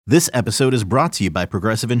This episode is brought to you by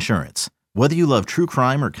Progressive Insurance. Whether you love true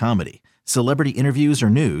crime or comedy, celebrity interviews or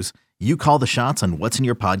news, you call the shots on what's in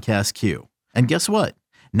your podcast queue. And guess what?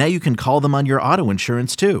 Now you can call them on your auto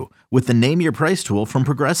insurance too with the Name Your Price tool from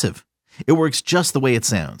Progressive. It works just the way it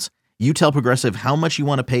sounds. You tell Progressive how much you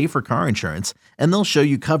want to pay for car insurance, and they'll show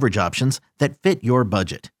you coverage options that fit your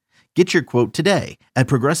budget. Get your quote today at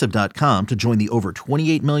Progressive.com to join the over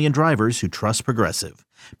 28 million drivers who trust Progressive.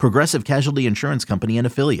 Progressive Casualty Insurance Company and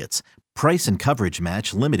Affiliates. Price and coverage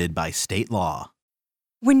match limited by state law.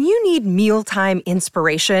 When you need mealtime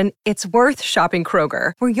inspiration, it's worth shopping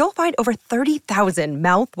Kroger, where you'll find over 30,000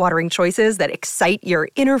 mouth-watering choices that excite your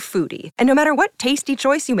inner foodie. And no matter what tasty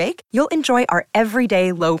choice you make, you'll enjoy our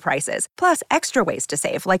everyday low prices, plus extra ways to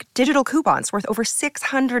save, like digital coupons worth over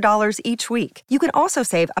 $600 each week. You can also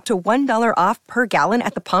save up to $1 off per gallon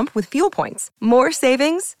at the pump with fuel points. More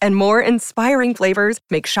savings and more inspiring flavors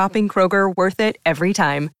make shopping Kroger worth it every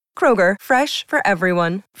time. Kroger, fresh for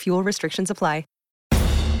everyone. Fuel restrictions apply.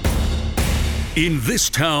 In this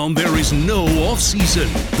town, there is no off-season.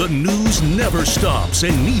 The news never stops,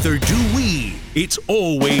 and neither do we. It's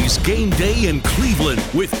always game day in Cleveland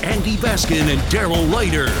with Andy Baskin and Daryl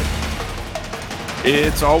Ryder.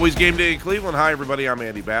 It's always game day in Cleveland. Hi, everybody. I'm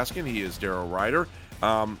Andy Baskin. He is Daryl Ryder.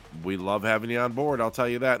 We love having you on board, I'll tell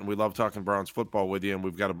you that, and we love talking Browns football with you, and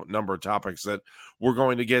we've got a number of topics that we're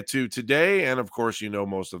going to get to today, and, of course, you know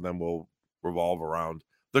most of them will revolve around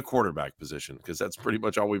the quarterback position, because that's pretty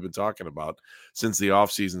much all we've been talking about since the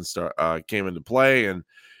offseason came into play. And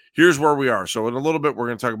here's where we are. So in a little bit, we're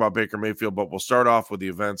going to talk about Baker Mayfield, but we'll start off with the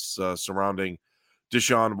events surrounding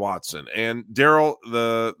Deshaun Watson. And Daryl,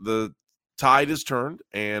 the tide has turned,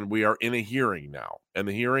 and we are in a hearing now. And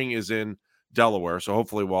the hearing is in Delaware. So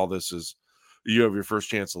hopefully while this is, you have your first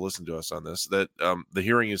chance to listen to us on this, that the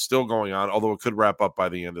hearing is still going on, although it could wrap up by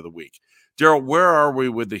the end of the week. Daryl, where are we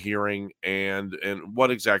with the hearing, and what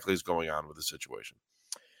exactly is going on with the situation?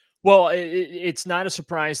 Well, it's not a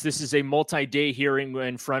surprise. This is a multi-day hearing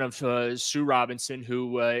in front of Sue Robinson,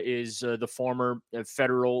 who is the former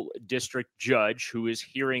federal district judge who is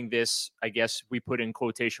hearing this, I guess we put in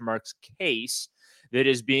quotation marks, case that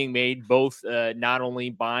is being made both not only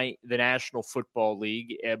by the National Football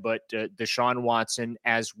League, but Deshaun Watson,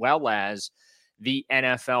 as well as the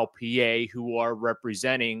NFLPA, who are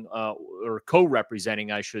representing or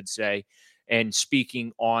co-representing, I should say, and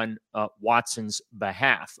speaking on Watson's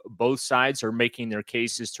behalf. Both sides are making their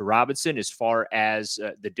cases to Robinson as far as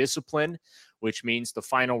the discipline, which means the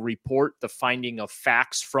final report, the finding of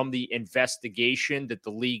facts from the investigation that the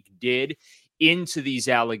league did into these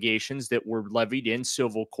allegations that were levied in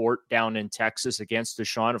civil court down in Texas against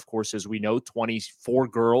Deshaun. Of course, as we know, 24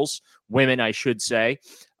 women, I should say,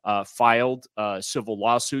 filed civil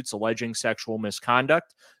lawsuits alleging sexual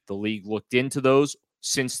misconduct. The league looked into those.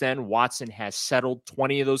 Since then, Watson has settled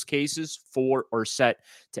 20 of those cases. 4 are set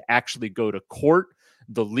to actually go to court.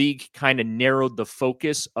 The league kind of narrowed the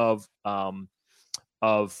focus of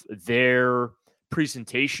their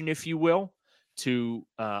presentation, if you will, to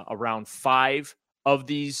around 5 of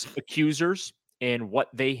these accusers and what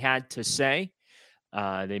they had to say.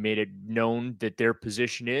 They made it known that their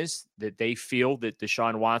position is that they feel that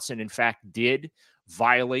Deshaun Watson, in fact, did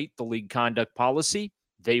violate the league conduct policy.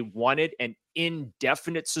 They wanted an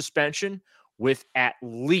indefinite suspension with at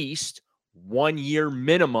least 1 year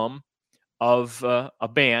minimum of a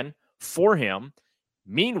ban for him.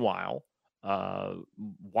 Meanwhile,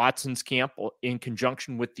 Watson's camp, in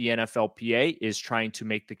conjunction with the NFLPA, is trying to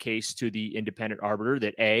make the case to the independent arbiter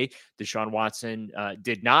that Deshaun Watson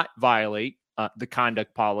did not violate the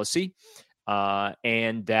conduct policy,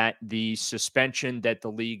 and that the suspension that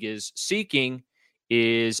the league is seeking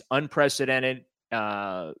is unprecedented,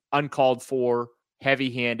 uncalled for,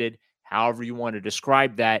 heavy-handed, however you want to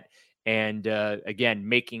describe that. And again,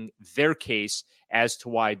 making their case as to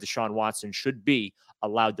why Deshaun Watson should be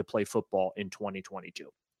allowed to play football in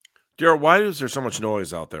 2022. Daryl, why is there so much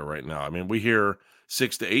noise out there right now? I mean, we hear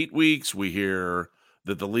 6 to 8 weeks. We hear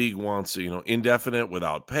that the league wants, indefinite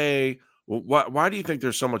without pay. Well, why do you think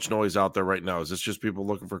there's so much noise out there right now? Is this just people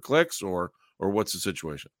looking for clicks, or what's the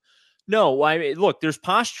situation? No, I mean, look, there's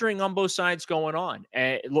posturing on both sides going on.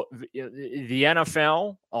 Look, the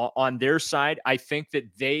NFL on their side, I think that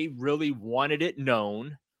they really wanted it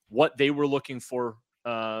known what they were looking for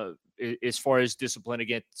as far as discipline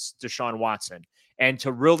against Deshaun Watson, and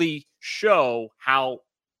to really show how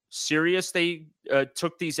serious they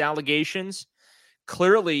took these allegations.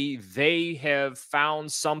 Clearly, they have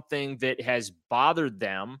found something that has bothered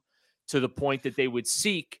them to the point that they would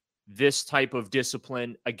seek this type of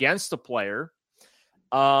discipline against a player.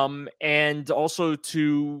 And also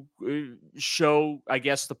to show, I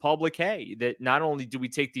guess, the public, hey, that not only do we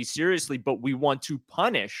take these seriously, but we want to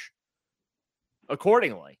punish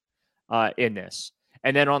accordingly in this.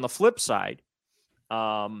 And then on the flip side,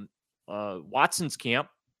 Watson's camp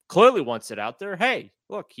clearly wants it out there. Hey,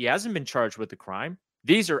 look, he hasn't been charged with the crime.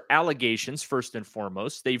 These are allegations, first and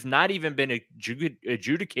foremost. They've not even been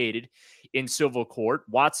adjudicated in civil court.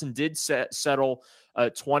 Watson did settle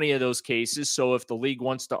 20 of those cases. So if the league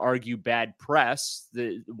wants to argue bad press,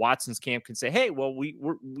 the Watson's camp can say, hey, well, we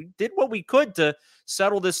did what we could to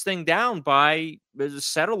settle this thing down by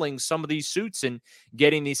settling some of these suits and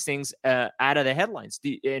getting these things out of the headlines.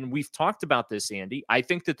 And we've talked about this, Andy. I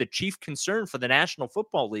think that the chief concern for the National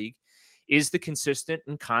Football League is the consistent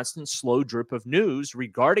and constant slow drip of news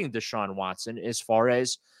regarding Deshaun Watson as far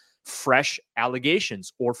as fresh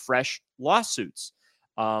allegations or fresh lawsuits.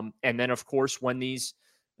 And then, of course, when these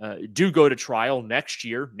do go to trial next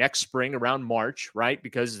year, next spring, around March, right?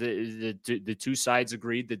 Because the two sides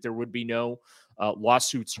agreed that there would be no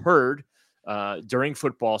lawsuits heard during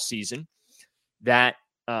football season, that,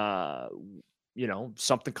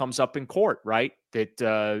 something comes up in court, right?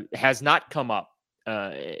 That has not come up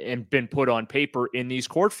and been put on paper in these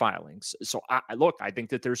court filings. So I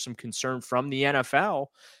think that there's some concern from the NFL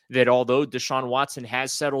that although Deshaun Watson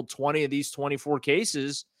has settled 20 of these 24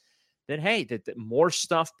 cases, then, hey, that more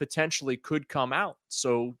stuff potentially could come out.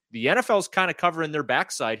 So the NFL is kind of covering their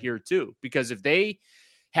backside here too, because if they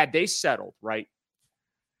settled, right,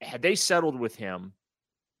 had they settled with him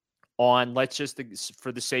on, let's just,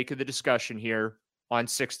 for the sake of the discussion here, on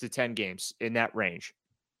 6 to 10 games in that range,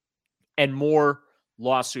 and more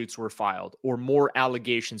lawsuits were filed or more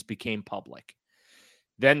allegations became public,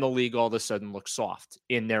 then the league all of a sudden looks soft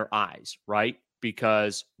in their eyes, right?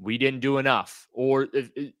 Because we didn't do enough. Or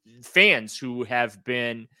fans who have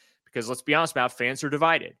been, because let's be honest about, fans are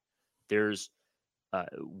divided. There's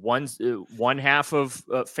one half of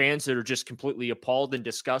fans that are just completely appalled and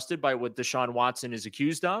disgusted by what Deshaun Watson is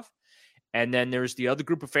accused of. And then there's the other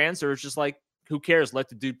group of fans that are just like, who cares? Let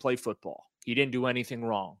the dude play football. He didn't do anything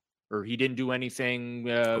wrong, or he didn't do anything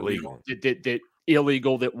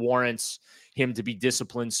illegal that warrants him to be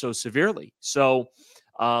disciplined so severely. So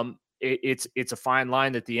it's a fine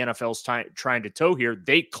line that the NFL's trying to toe here.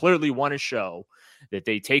 They clearly want to show that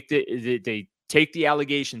they take the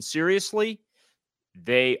allegations seriously.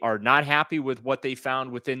 They are not happy with what they found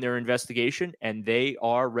within their investigation, and they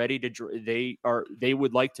are ready to. They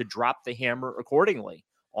would like to drop the hammer accordingly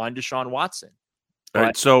on Deshaun Watson. All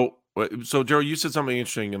right. So Joe, you said something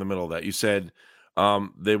interesting in the middle of that. You said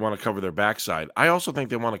they want to cover their backside. I also think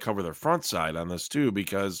they want to cover their front side on this too,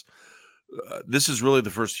 because this is really the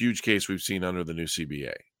first huge case we've seen under the new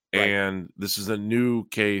CBA. Right. And this is a new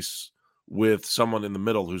case with someone in the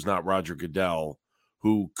middle who's not Roger Goodell,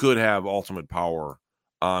 who could have ultimate power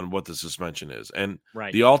on what the suspension is. And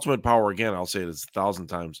the ultimate power, again, I'll say it 1,000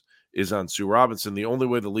 times, is on Sue Robinson. The only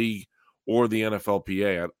way the league or the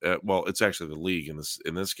NFLPA, well, it's actually the league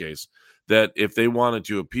in this case, that if they wanted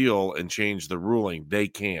to appeal and change the ruling, they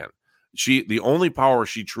can. The only power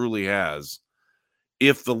she truly has,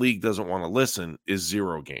 if the league doesn't want to listen, is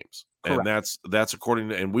 0 games. Correct. And that's according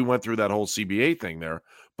to, and we went through that whole CBA thing there.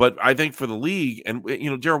 But I think for the league, and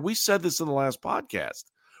Darryl, we said this in the last podcast.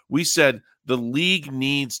 We said the league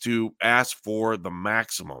needs to ask for the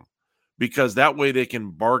maximum, because that way they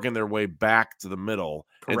can bargain their way back to the middle.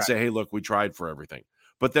 Correct. And say, hey, look, we tried for everything.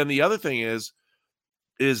 But then the other thing is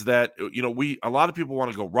that, a lot of people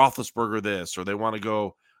want to go Roethlisberger this, or they want to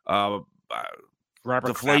go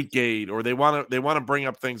Deflategate, or they want to bring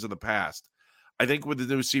up things in the past. I think with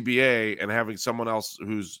the new CBA and having someone else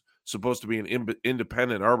who's supposed to be an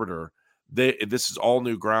independent arbiter, this is all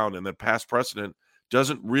new ground, and the past precedent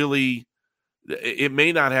doesn't really. It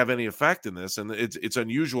may not have any effect in this, and it's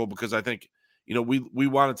unusual because I think we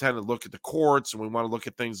want to tend to look at the courts, and we want to look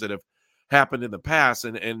at things that have happened in the past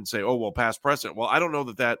and say, oh well, past precedent. Well, I don't know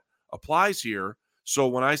that applies here. So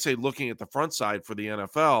when I say looking at the front side for the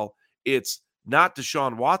NFL, it's not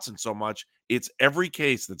Deshaun Watson so much. It's every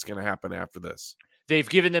case that's going to happen after this. They've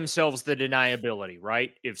given themselves the deniability,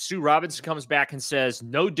 right? If Sue Robinson comes back and says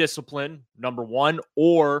no discipline, number one,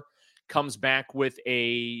 or comes back with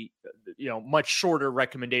a much shorter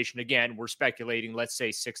recommendation, again, we're speculating, let's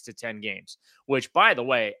say 6 to 10 games, which, by the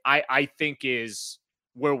way, I think is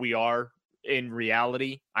where we are in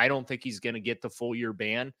reality. I don't think he's going to get the full year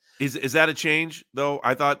ban. Is that a change, though?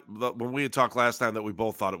 I thought when we had talked last time that we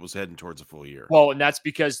both thought it was heading towards a full year. Well, and that's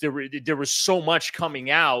because there was so much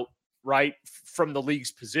coming out, right, from the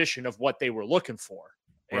league's position of what they were looking for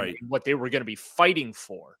and what they were going to be fighting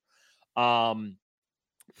for.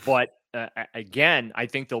 But again, I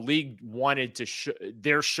think the league wanted to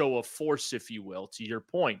their show of force, if you will, to your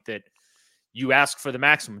point, that you ask for the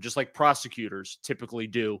maximum, just like prosecutors typically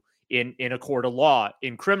do in a court of law.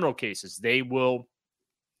 In criminal cases, they will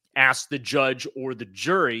ask the judge or the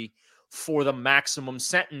jury for the maximum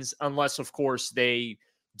sentence, unless, of course, they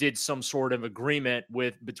did some sort of agreement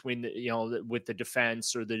between with the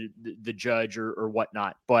defense or the judge or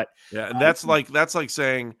whatnot. But yeah, and that's like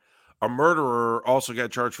saying a murderer also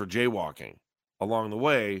got charged for jaywalking along the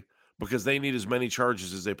way because they need as many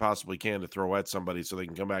charges as they possibly can to throw at somebody so they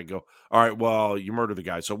can come back and go, all right, well, you murdered the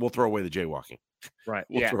guy, so we'll throw away the jaywalking. Right.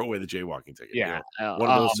 We'll throw away the jaywalking ticket. Yeah. One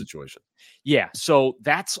of those situations. Yeah. So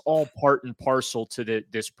that's all part and parcel to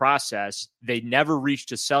this process. They never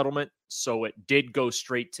reached a settlement, so it did go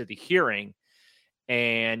straight to the hearing.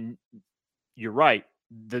 And you're right.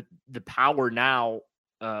 The power now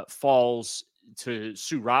falls to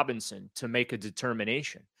Sue Robinson to make a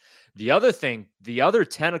determination. The other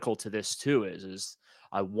tentacle to this too is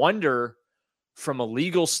I wonder, from a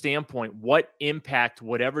legal standpoint, what impact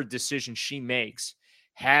whatever decision she makes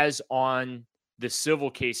has on the civil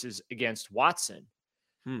cases against Watson.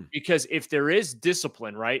 Because if there is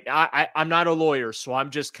discipline, right? I'm not a lawyer, so I'm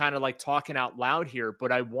just kind of like talking out loud here,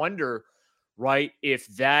 but I wonder, right, if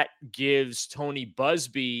that gives Tony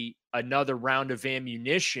Busby another round of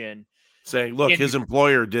ammunition. Saying, look, his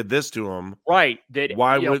employer did this to him. Right.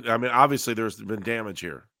 Why would, I mean, obviously there's been damage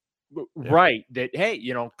here. Right. That, hey,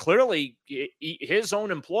 clearly his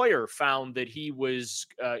own employer found that he was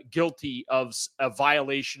guilty of a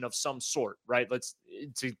violation of some sort. Right.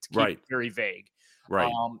 To keep it very vague.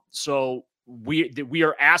 Right. So we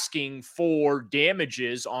are asking for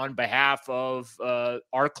damages on behalf of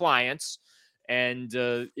our clients, and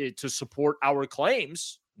to support our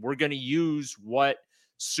claims, we're going to use what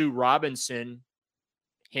Sue Robinson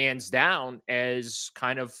hands down as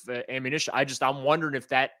kind of ammunition. I'm wondering if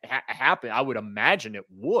that happened. I would imagine it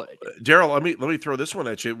would. Daryl, let me throw this one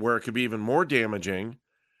at you where it could be even more damaging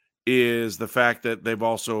is the fact that they've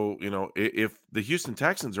also, if the Houston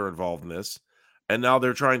Texans are involved in this and now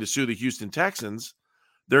they're trying to sue the Houston Texans,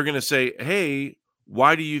 they're going to say, hey,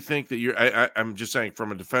 why do you think that I'm just saying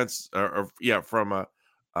from a defense from a,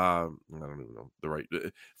 I don't even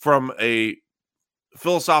know from a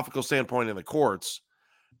philosophical standpoint in the courts,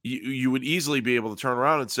 you would easily be able to turn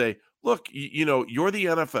around and say, look, you're the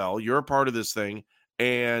NFL, you're a part of this thing,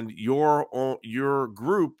 and your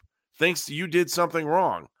group thinks you did something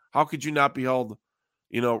wrong. How could you not be held,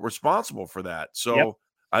 responsible for that? So,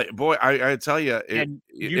 I tell you,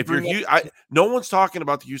 no one's talking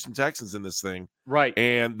about the Houston Texans in this thing, right?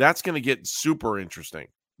 And that's going to get super interesting.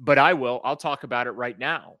 But I'll talk about it right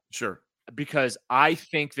now. Sure. Because I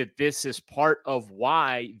think that this is part of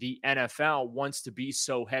why the NFL wants to be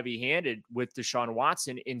so heavy-handed with Deshaun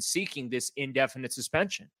Watson in seeking this indefinite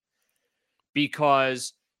suspension.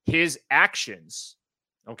 Because his actions,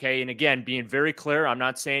 okay, and again, being very clear, I'm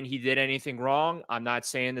not saying he did anything wrong. I'm not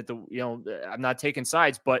saying that I'm not taking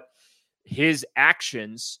sides, but his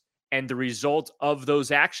actions and the result of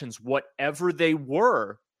those actions, whatever they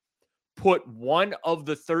were, put one of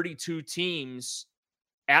the 32 teams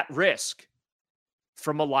at risk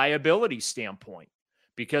from a liability standpoint,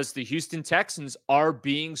 because the Houston Texans are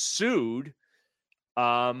being sued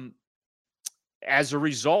as a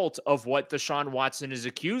result of what Deshaun Watson is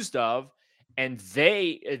accused of. And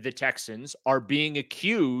the Texans, are being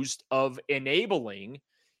accused of enabling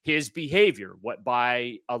his behavior,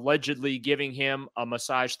 by allegedly giving him a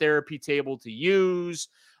massage therapy table to use,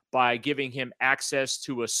 by giving him access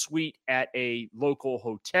to a suite at a local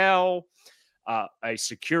hotel. A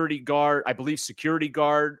security guard,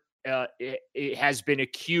 it has been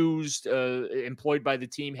accused, employed by the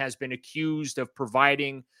team, has been accused of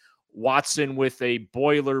providing Watson with a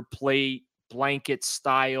boilerplate blanket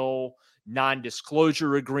style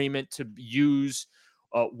non-disclosure agreement to use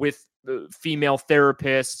with female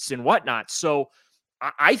therapists and whatnot. So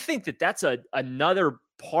I think that that's another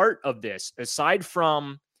part of this, aside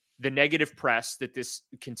from the negative press that this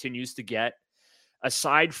continues to get,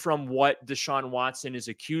 aside from what Deshaun Watson is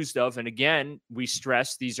accused of. And again, we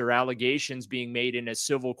stress these are allegations being made in a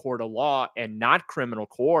civil court of law and not criminal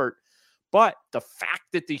court. But the fact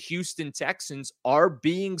that the Houston Texans are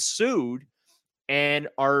being sued and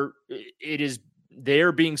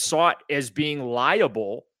they're being sought as being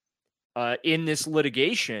liable in this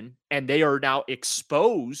litigation, and they are now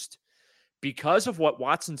exposed because of what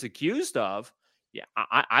Watson's accused of. Yeah,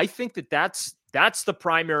 I think that's the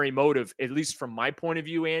primary motive, at least from my point of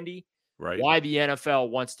view, Andy, right? Why the NFL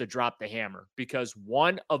wants to drop the hammer, because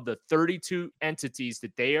one of the 32 entities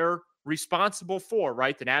that they are responsible for,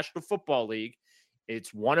 right, the National Football League,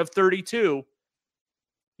 it's one of 32,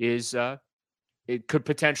 is it could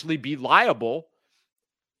potentially be liable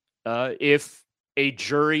if a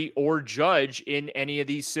jury or judge in any of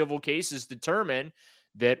these civil cases determine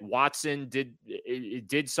that Watson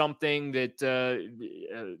did something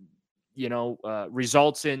that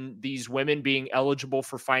results in these women being eligible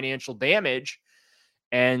for financial damage.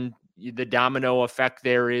 And the domino effect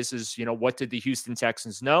there is what did the Houston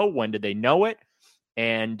Texans know? When did they know it?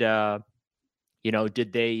 And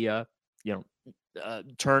did they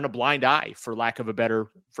turn a blind eye, for lack of a better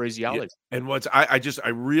phraseology? Yeah. And I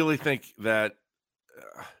really think that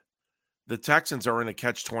the Texans are in a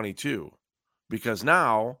catch-22, because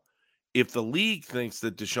now if the league thinks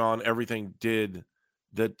that everything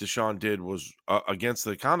that Deshaun did was against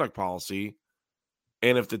the conduct policy,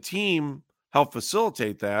 and if the team helped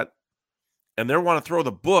facilitate that, and they want to throw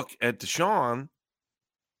the book at Deshaun,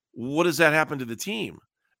 what does that happen to the team?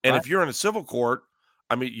 And if you're in a civil court,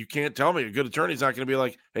 I mean, you can't tell me a good attorney's not going to be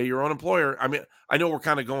like, hey, your own employer. I mean, I know we're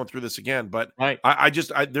kind of going through this again, but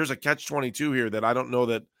there's a catch-22 here that I don't know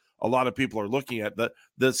that a lot of people are looking at.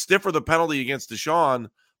 The stiffer the penalty against Deshaun,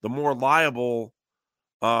 the more liable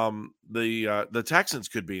the Texans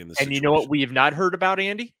could be in this situation. And you know what we have not heard about,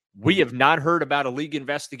 Andy? We have not heard about a league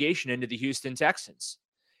investigation into the Houston Texans.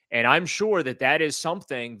 And I'm sure that is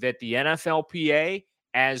something that the NFLPA,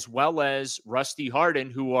 as well as Rusty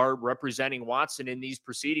Hardin, who are representing Watson in these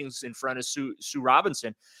proceedings in front of Sue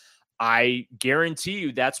Robinson, I guarantee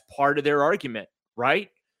you that's part of their argument, right?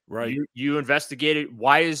 Right. You investigated.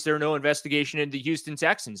 Why is there no investigation into the Houston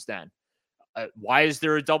Texans then? Why is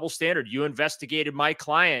there a double standard? You investigated my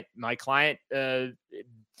client. My client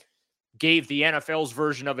gave the NFL's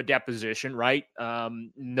version of a deposition, right?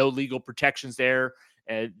 No legal protections there.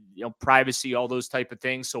 Privacy, all those type of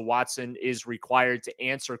things. So Watson is required to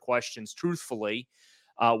answer questions truthfully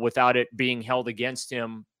without it being held against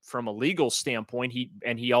him from a legal standpoint.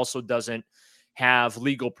 He also doesn't have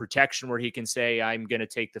legal protection where he can say, I'm going to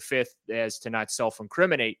take the fifth as to not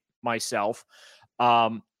self-incriminate myself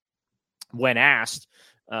when asked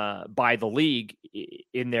by the league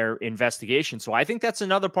in their investigation. So I think that's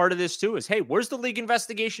another part of this too is, hey, where's the league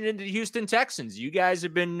investigation into the Houston Texans? You guys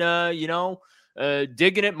have been,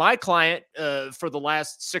 digging at my client for the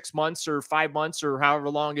last 6 months or 5 months or however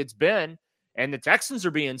long it's been, and the Texans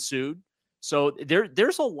are being sued. So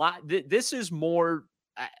there's a lot. This is more,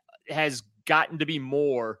 has gotten to be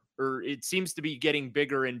more, or it seems to be getting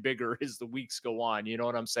bigger and bigger as the weeks go on. You know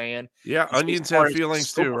what I'm saying? Yeah, onions have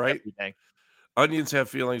feelings too, right? Onions have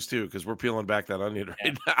feelings too, because we're peeling back that onion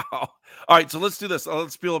right now. All right, so let's do this.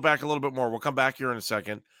 Let's peel it back a little bit more. We'll come back here in a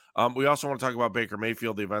second. We also want to talk about Baker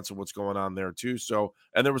Mayfield, the events, and what's going on there too. So,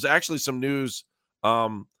 and there was actually some news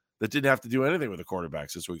that didn't have to do anything with the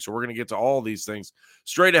quarterbacks this week. So we're going to get to all these things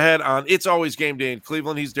straight ahead on It's Always Game Day in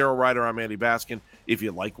Cleveland. He's Daryl Ryder. I'm Andy Baskin. If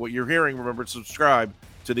you like what you're hearing, remember to subscribe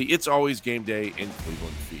to the It's Always Game Day in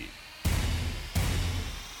Cleveland feed.